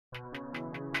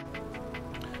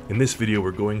In this video,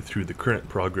 we're going through the current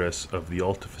progress of the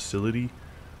ALTA facility.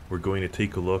 We're going to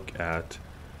take a look at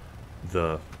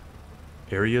the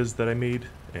areas that I made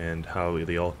and how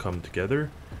they all come together,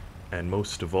 and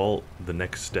most of all, the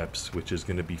next steps, which is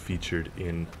going to be featured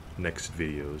in next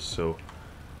videos. So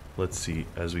let's see,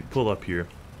 as we pull up here,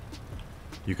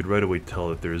 you could right away tell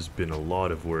that there's been a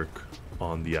lot of work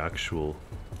on the actual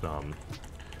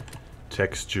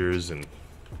textures and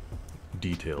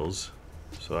details.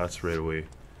 So that's right away.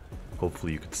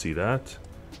 Hopefully you could see that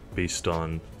based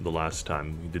on the last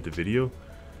time we did the video.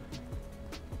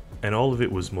 And all of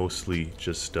it was mostly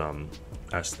just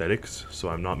aesthetics, so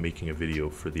I'm not making a video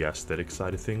for the aesthetic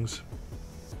side of things.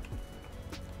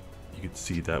 You can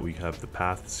see that we have the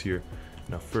paths here.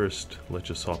 Now first, let's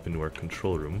just hop into our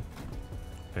control room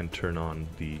and turn on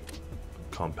the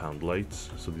compound lights.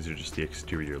 So these are just the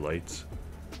exterior lights.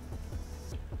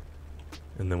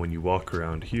 And then when you walk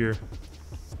around here,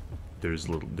 there's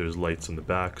lights on the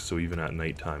back, so even at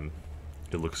nighttime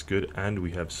it looks good. And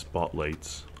we have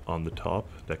spotlights on the top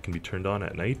that can be turned on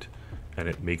at night, and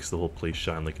it makes the whole place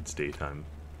shine like it's daytime.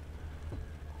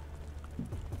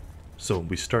 So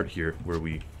we start here where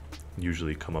we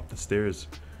usually come up the stairs,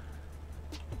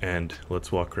 and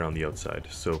let's walk around the outside.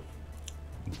 So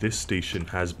this station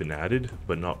has been added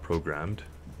but not programmed,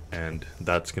 and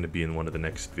that's going to be in one of the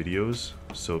next videos.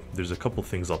 So there's a couple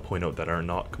things I'll point out that are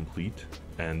not complete,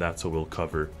 and that's what we'll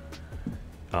cover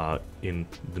in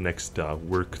the next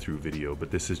work through video, but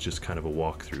this is just kind of a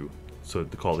walkthrough, so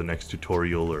to call the next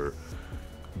tutorial or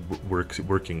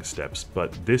working steps.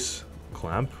 But this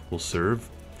clamp will serve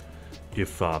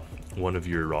if one of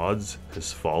your rods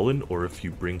has fallen, or if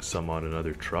you bring some on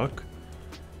another truck.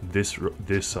 This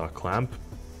clamp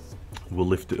will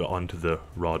lift it onto the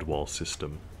rod wall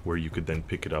system, where you could then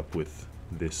pick it up with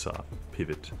this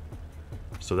pivot.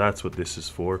 So that's what this is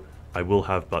for. I will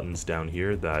have buttons down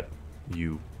here that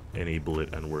you enable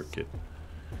it and work it.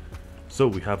 So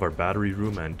we have our battery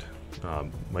room, and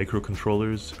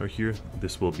microcontrollers are here.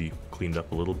 This will be cleaned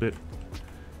up a little bit.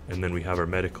 And then we have our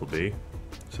medical bay.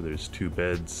 So there's 2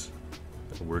 beds,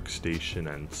 a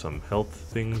workstation, and some health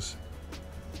things.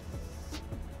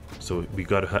 So we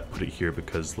gotta put it here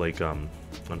because, like,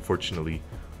 unfortunately,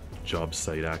 job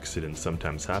site accidents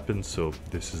sometimes happen, so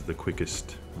this is the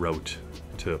quickest route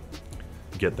to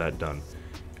get that done.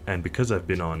 And because I've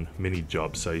been on many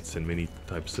job sites and many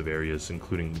types of areas,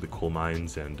 including the coal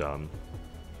mines and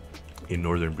in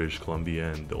northern British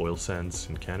Columbia and the oil sands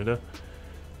in Canada,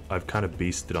 I've kind of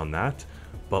based it on that.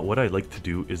 But what I like to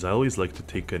do is I always like to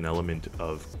take an element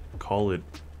of, call it,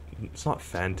 it's not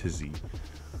fantasy,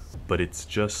 but it's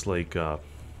just like, I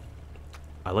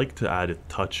like to add a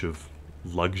touch of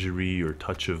luxury or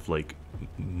touch of like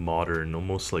modern,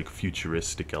 almost like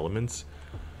futuristic elements,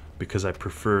 because I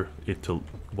prefer it to,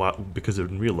 because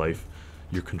in real life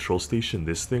your control station,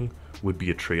 this thing, would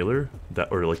be a trailer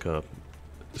that, or like a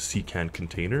sea can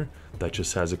container that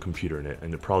just has a computer in it,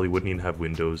 and it probably wouldn't even have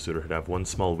windows, or it'd have one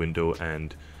small window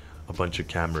and a bunch of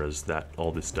cameras. That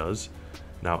all this does.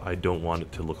 Now I don't want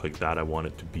it to look like that. I want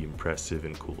it to be impressive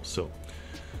and cool. So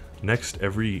next,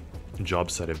 every job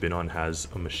site I've been on has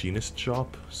a machinist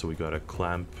shop. So we got a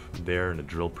clamp there and a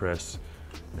drill press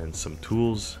and some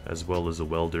tools, as well as a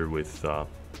welder with a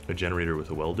generator with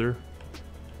a welder.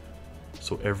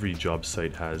 So every job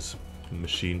site has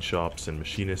machine shops and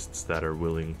machinists that are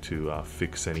willing to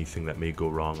fix anything that may go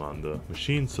wrong on the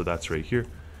machine. So that's right here.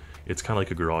 It's kind of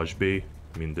like a garage bay.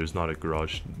 I mean, there's not a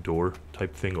garage door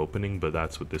type thing opening, but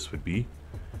that's what this would be.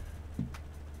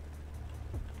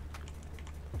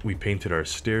 We painted our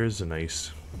stairs a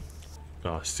nice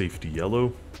safety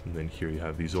yellow, and then here you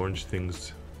have these orange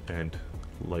things, and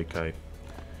like I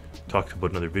talked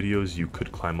about in other videos, you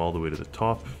could climb all the way to the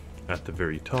top. At the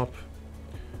very top,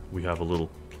 we have a little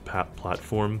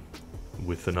platform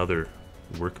with another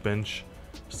workbench,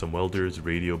 some welders,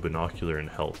 radio, binocular, and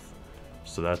health.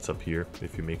 So that's up here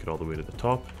if you make it all the way to the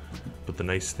top. But the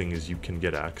nice thing is you can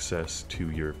get access to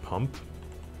your pump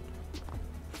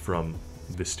from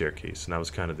this staircase, and that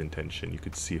was kind of the intention. You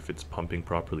could see if it's pumping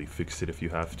properly, fix it if you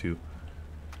have to.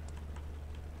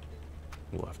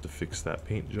 We'll have to fix that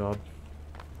paint job.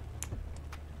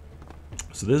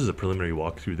 So this is a preliminary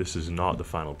walkthrough. This is not the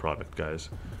final product, guys.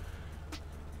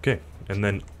 Okay, and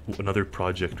then another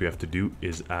project we have to do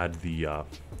is add the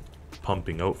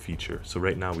pumping out feature. So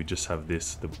right now we just have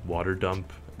this, the water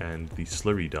dump and the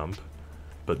slurry dump,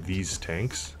 but these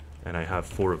tanks, and I have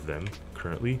 4 of them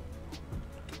currently,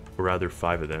 or rather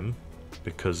 5 of them,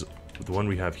 because the one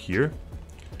we have here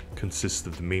consists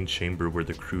of the main chamber where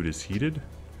the crude is heated.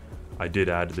 I did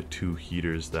add the 2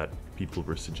 heaters that people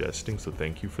were suggesting, so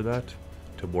thank you for that,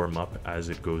 to warm up as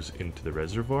it goes into the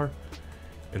reservoir.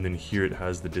 And then here it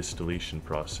has the distillation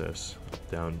process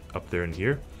up there and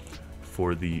here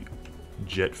for the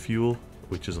jet fuel,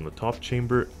 which is on the top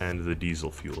chamber, and the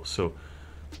diesel fuel. So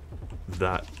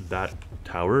that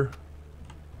tower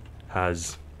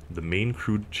has the main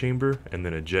crude chamber and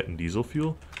then a jet and diesel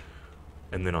fuel.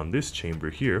 And then on this chamber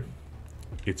here,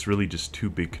 it's really just two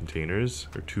big containers,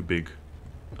 or two big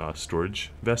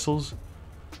storage vessels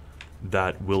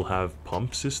that will have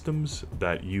pump systems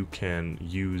that you can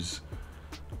use.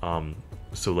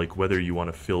 So like whether you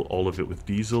want to fill all of it with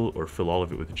diesel or fill all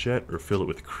of it with jet or fill it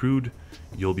with crude,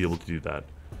 you'll be able to do that.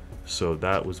 So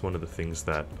that was one of the things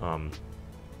that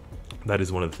that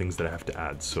is one of the things that I have to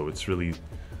add. So it's really,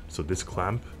 so this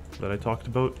clamp that I talked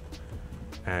about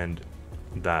and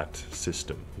that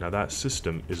system. Now that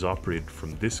system is operated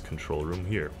from this control room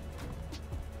here.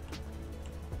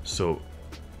 So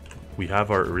we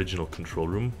have our original control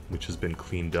room, which has been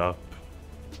cleaned up,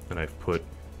 and I've put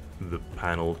the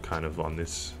panel kind of on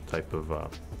this type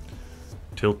of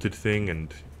tilted thing,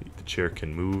 and the chair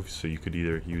can move, so you could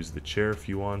either use the chair if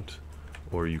you want,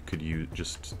 or you could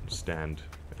just stand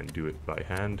and do it by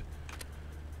hand,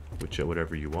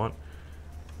 whatever you want,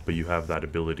 but you have that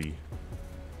ability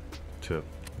to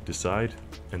decide.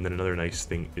 And then another nice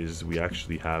thing is we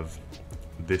actually have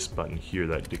this button here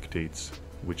that dictates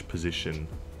which position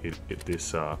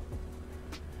this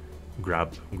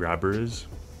grabber is.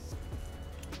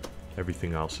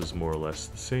 Everything else is more or less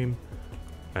the same,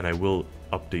 and I will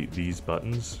update these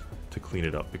buttons to clean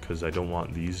it up because I don't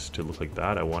want these to look like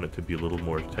that. I want it to be a little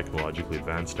more technologically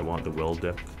advanced. I want the well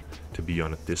depth to be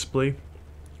on a display,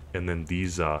 and then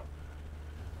these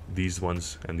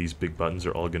ones and these big buttons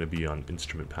are all going to be on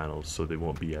instrument panels, so they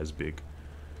won't be as big.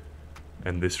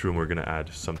 And this room we're going to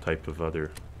add some type of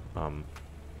other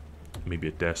maybe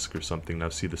a desk or something. Now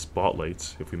see the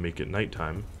spotlights, if we make it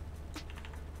nighttime,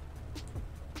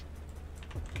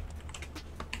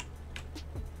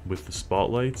 with the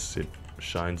spotlights, it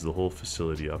shines the whole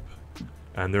facility up,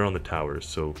 and they're on the towers,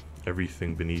 so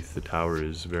everything beneath the tower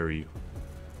is very,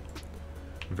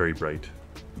 very bright.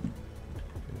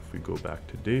 And if we go back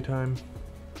to daytime,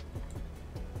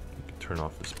 we can turn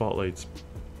off the spotlights.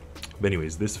 But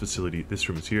anyways, this facility, this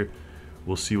room is here.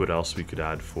 We'll see what else we could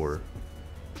add for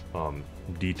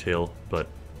detail, but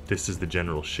this is the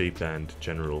general shape and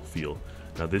general feel.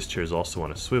 Now this chair is also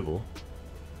on a swivel,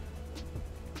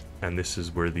 and this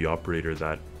is where the operator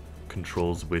that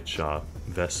controls which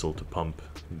vessel to pump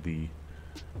the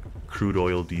crude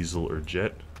oil, diesel, or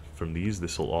jet from these.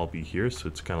 This will all be here, so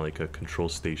it's kind of like a control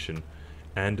station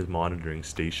and a monitoring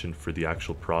station for the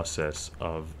actual process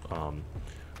of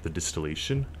the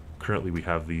distillation. Currently we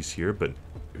have these here, but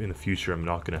in the future I'm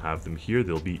not going to have them here.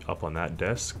 They'll be up on that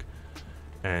desk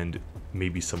and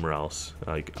maybe somewhere else.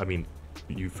 Like, I mean,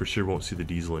 you for sure won't see the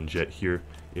diesel and jet here.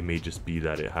 It may just be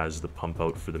that it has the pump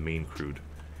out for the main crude.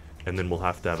 And then we'll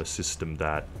have to have a system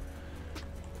that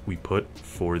we put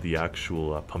for the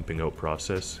actual pumping out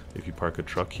process. If you park a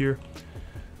truck here,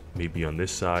 maybe on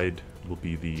this side will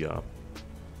be the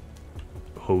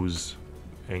hose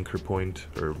anchor point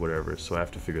or whatever. So I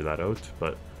have to figure that out,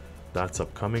 but that's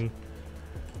upcoming.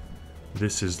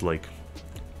 This is like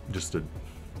just a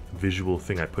visual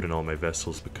thing I put in all my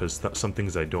vessels because some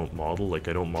things I don't model, like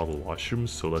I don't model washrooms,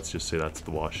 so let's just say that's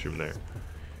the washroom there.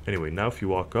 Anyway, now if you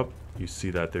walk up, you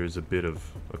see that there's a bit of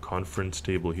a conference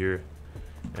table here,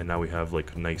 and now we have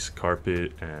like a nice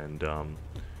carpet and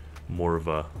more of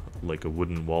a like a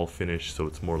wooden wall finish, so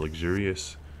it's more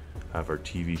luxurious. Have our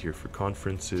TV here for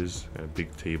conferences, and a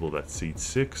big table that seats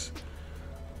 6.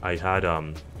 I had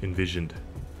envisioned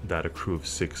that a crew of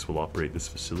 6 will operate this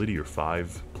facility, or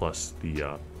 5 plus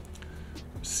the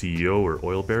CEO or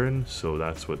oil baron, so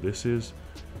that's what this is.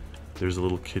 There's a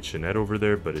little kitchenette over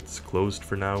there, but it's closed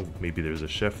for now. Maybe there's a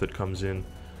chef that comes in.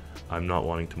 I'm not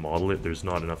wanting to model it, there's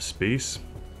not enough space,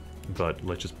 but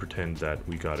let's just pretend that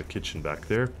we got a kitchen back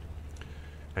there.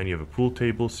 And you have a pool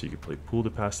table, so you can play pool to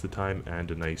pass the time,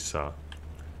 and a nice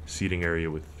seating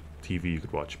area with TV, you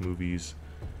could watch movies.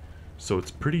 So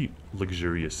it's pretty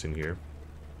luxurious in here.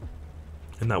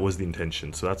 And that was the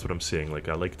intention, so that's what I'm saying. Like,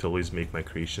 I like to always make my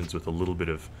creations with a little bit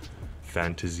of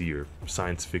fantasy or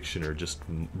science fiction or just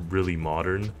really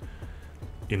modern.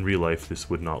 In real life, this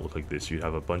would not look like this. You'd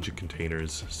have a bunch of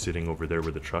containers sitting over there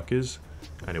where the truck is,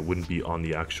 and it wouldn't be on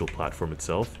the actual platform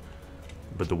itself.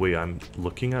 But the way I'm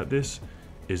looking at this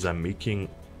is I'm making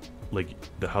like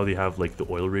how they have like the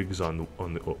oil rigs on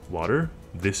the water.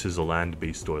 This is a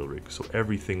land-based oil rig, so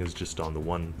everything is just on the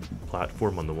one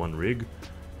platform, on the one rig,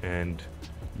 and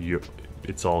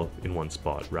it's all in one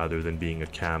spot rather than being a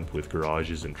camp with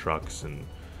garages and trucks and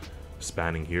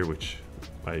spanning here, which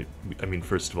I mean,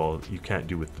 first of all, you can't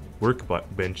do with the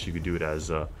workbench. You could do it as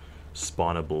a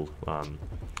spawnable,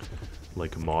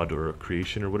 like a mod or a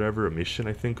creation or whatever, a mission,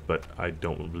 I think, but I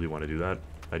don't really want to do that.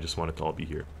 I just want it to all be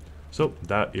here. So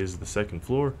that is the second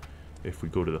floor. If we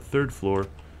go to the third floor,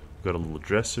 we've got a little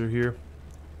dresser here,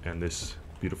 and this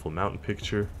beautiful mountain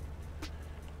picture,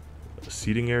 a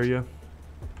seating area.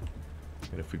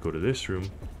 And if we go to this room,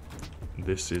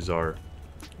 this is our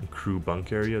crew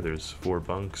bunk area. There's 4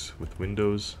 bunks with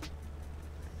windows.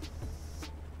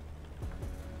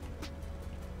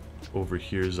 Over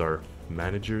here's our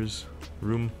manager's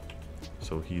room,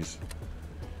 so he's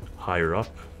higher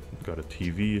up. We've got a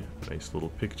TV, nice little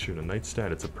picture, and a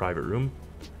nightstand. It's a private room.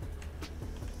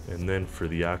 And then for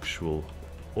the actual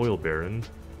oil baron,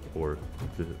 or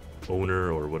the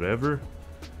owner or whatever,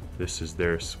 this is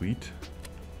their suite.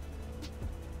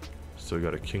 So we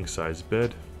got a king-size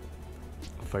bed,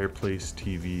 fireplace,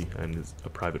 TV, and a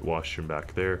private washroom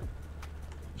back there.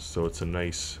 So it's a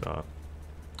nice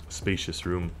spacious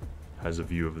room. Has a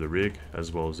view of the rig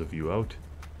as well as a view out,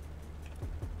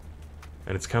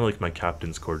 and it's kind of like my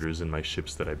captain's quarters in my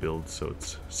ships that I build, so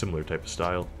it's similar type of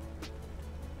style.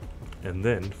 And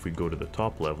then if we go to the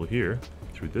top level here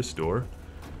through this door,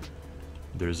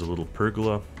 there's a little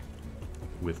pergola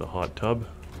with a hot tub,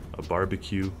 a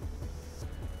barbecue,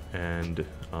 and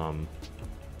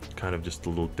kind of just a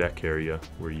little deck area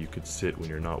where you could sit when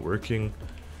you're not working.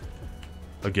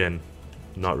 Again,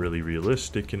 not really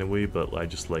realistic in a way, but I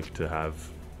just like to have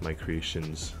my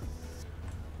creations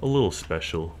a little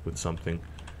special with something.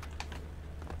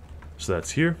 So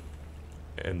that's here.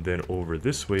 And then over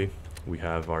this way we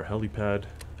have our helipad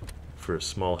for a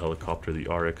small helicopter, the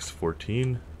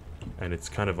RX-14, and it's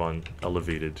kind of on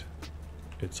elevated,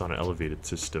 it's on an elevated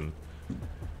system,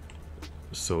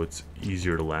 so it's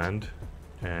easier to land,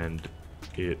 and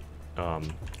it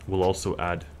will also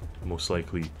add most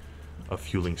likely a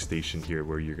fueling station here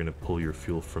where you're going to pull your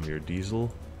fuel from your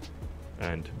diesel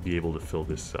and be able to fill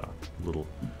this little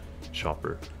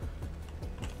chopper.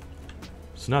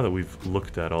 So now that we've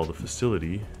looked at all the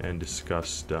facility and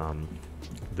discussed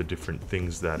the different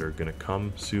things that are going to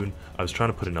come soon, I was trying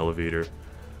to put an elevator.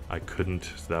 I couldn't,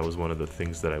 so that was one of the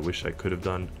things that I wish I could have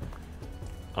done.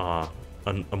 A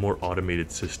more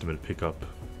automated system to pick up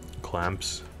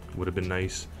clamps would have been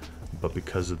nice, but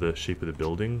because of the shape of the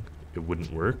building, it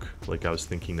wouldn't work. Like, I was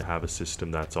thinking to have a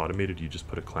system that's automated. You just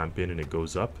put a clamp in and it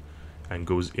goes up and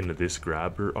goes into this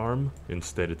grabber arm.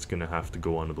 Instead, it's gonna have to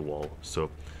go onto the wall. So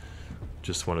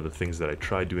just one of the things that I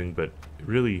tried doing, but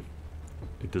really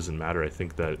it doesn't matter. I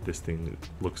think that this thing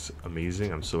looks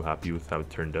amazing. I'm so happy with how it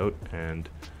turned out, and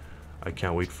I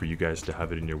can't wait for you guys to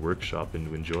have it in your workshop and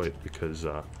to enjoy it, because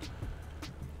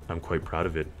I'm quite proud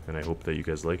of it, and I hope that you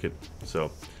guys like it.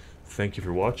 So thank you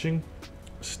for watching.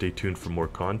 Stay tuned for more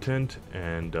content,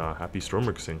 and happy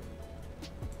Stormworksing.